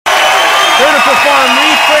Here to perform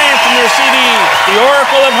Reframed from their CD, The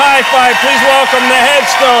Oracle of Hi-Fi. Please welcome the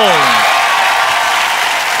Headstones.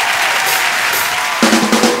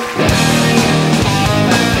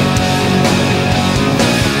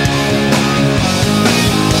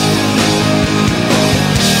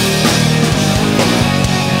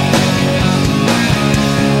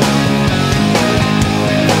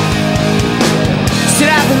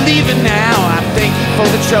 Even now, I thank you for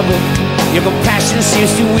the trouble. Your compassion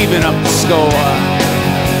seems to even up the score.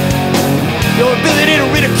 Your ability to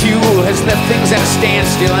ridicule has left things at a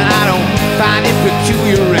standstill, and I don't find it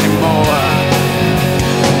peculiar anymore.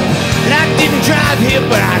 And I didn't drive here,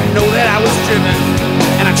 but I know that I was driven,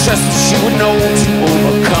 and I trust that you would know to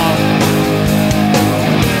overcome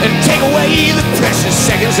and take away the precious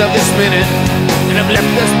seconds of this minute, and have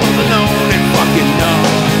left us both alone and fucking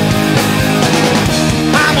numb.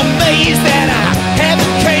 I'm amazed that I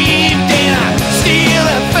haven't caved in. I still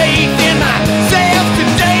have faith in myself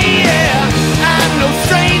today. Yeah, I'm no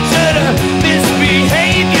stranger to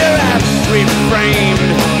misbehavior. I've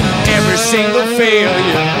reframed every single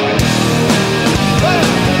failure.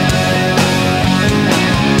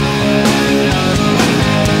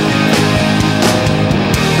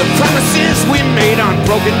 The promises we made aren't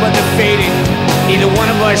broken, but they're fading. Neither one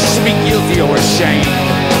of us should be guilty or ashamed.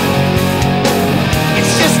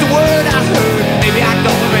 It's just a word I heard, maybe I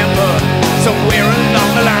don't remember. Somewhere along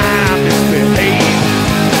the line I misbehaved.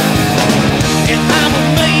 And I'm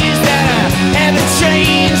amazed that I haven't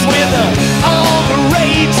changed with all the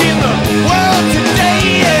rage in the world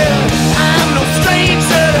today. Yeah, I'm no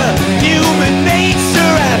stranger to human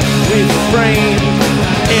nature. I've reframed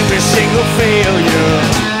every single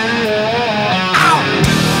failure.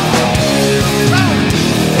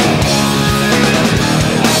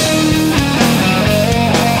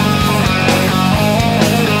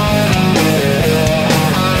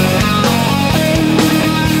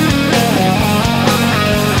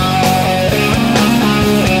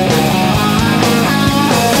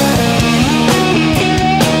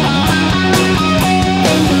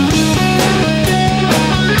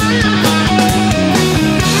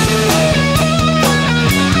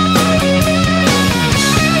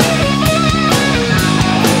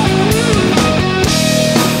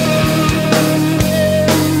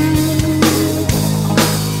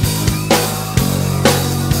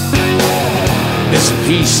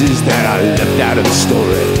 Pieces that I left out of the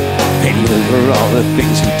story, painting over all the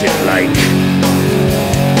things we didn't like.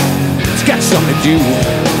 It's got something to do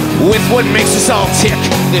with what makes us all tick.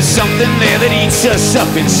 There's something there that eats us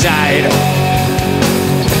up inside.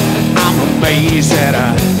 I'm amazed that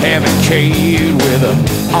I haven't caved with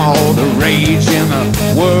all the rage in the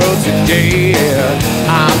world today.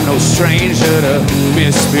 I'm no stranger to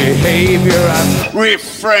misbehavior. I've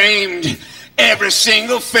reframed every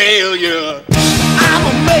single failure. I'm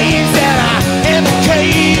amazed that I haven't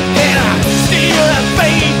caved, and I still have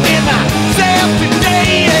faith in myself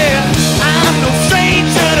today. Yeah, I'm no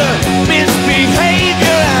stranger to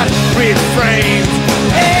misbehavior. I reframed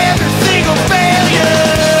every single failure.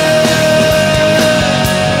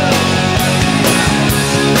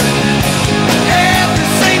 Every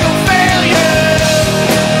single failure.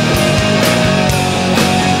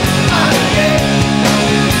 Oh, yeah.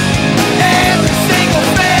 Every single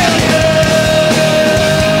failure.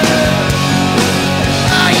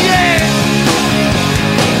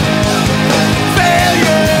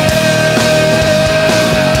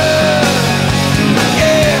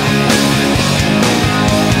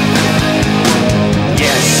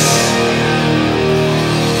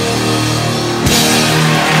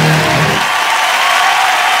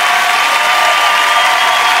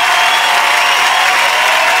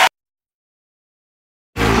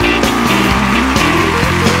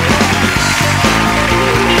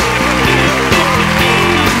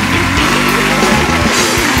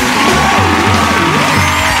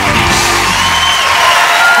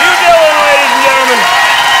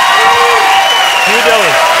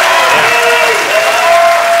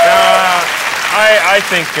 I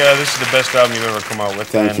think this is the best album you've ever come out with.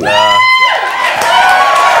 Thank you.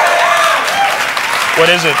 What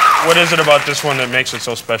is it about this one that makes it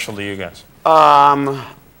so special to you guys?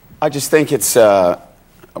 I just think it's we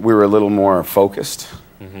were a little more focused.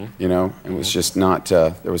 You know, it was just not.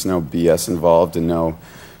 There was no BS involved, and no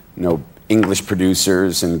English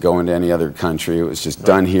producers and going to any other country. It was just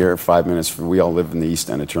done here. 5 minutes. We all live in the East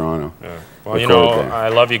End of Toronto. Yeah. Well, you know, I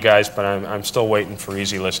love you guys, but I'm still waiting for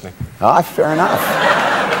easy listening. Ah, fair enough.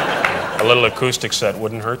 A little acoustic set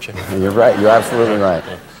wouldn't hurt you. You're right. You're absolutely right.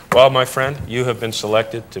 Yeah. Well, my friend, you have been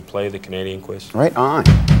selected to play the Canadian quiz. Right on.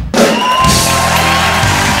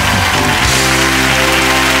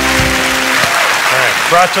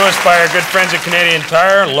 Brought to us by our good friends at Canadian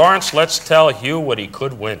Tire. Lawrence, let's tell Hugh what he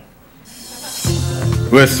could win.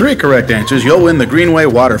 With 3 correct answers, you'll win the Greenway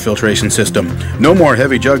water filtration system. No more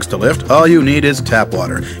heavy jugs to lift. All you need is tap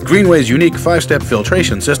water. Greenway's unique 5-step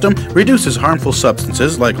filtration system reduces harmful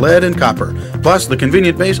substances like lead and copper. Plus, the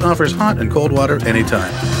convenient base offers hot and cold water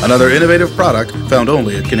anytime. Another innovative product found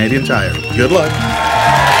only at Canadian Tire. Good luck.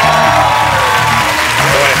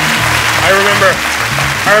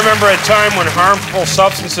 I remember a time when harmful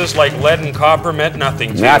substances like lead and copper meant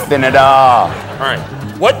nothing to you. Nothing at all. All right.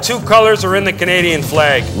 What 2 colors are in the Canadian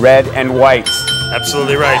flag? Red and white.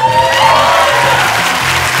 Absolutely right.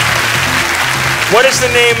 What is the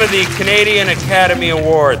name of the Canadian Academy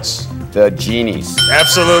Awards? The Genies.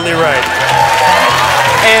 Absolutely right.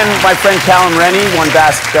 And my friend Callum Rennie won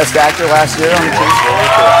Best Actor last year on the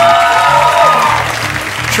TV.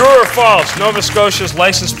 True or false, Nova Scotia's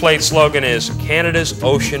license plate slogan is Canada's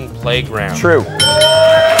Ocean Playground. True. You've won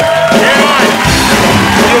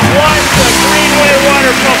the Greenway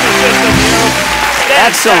water filter system, Hugh.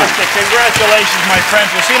 Excellent. Congratulations, my friends.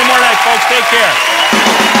 We'll see you tomorrow night, folks. Take care.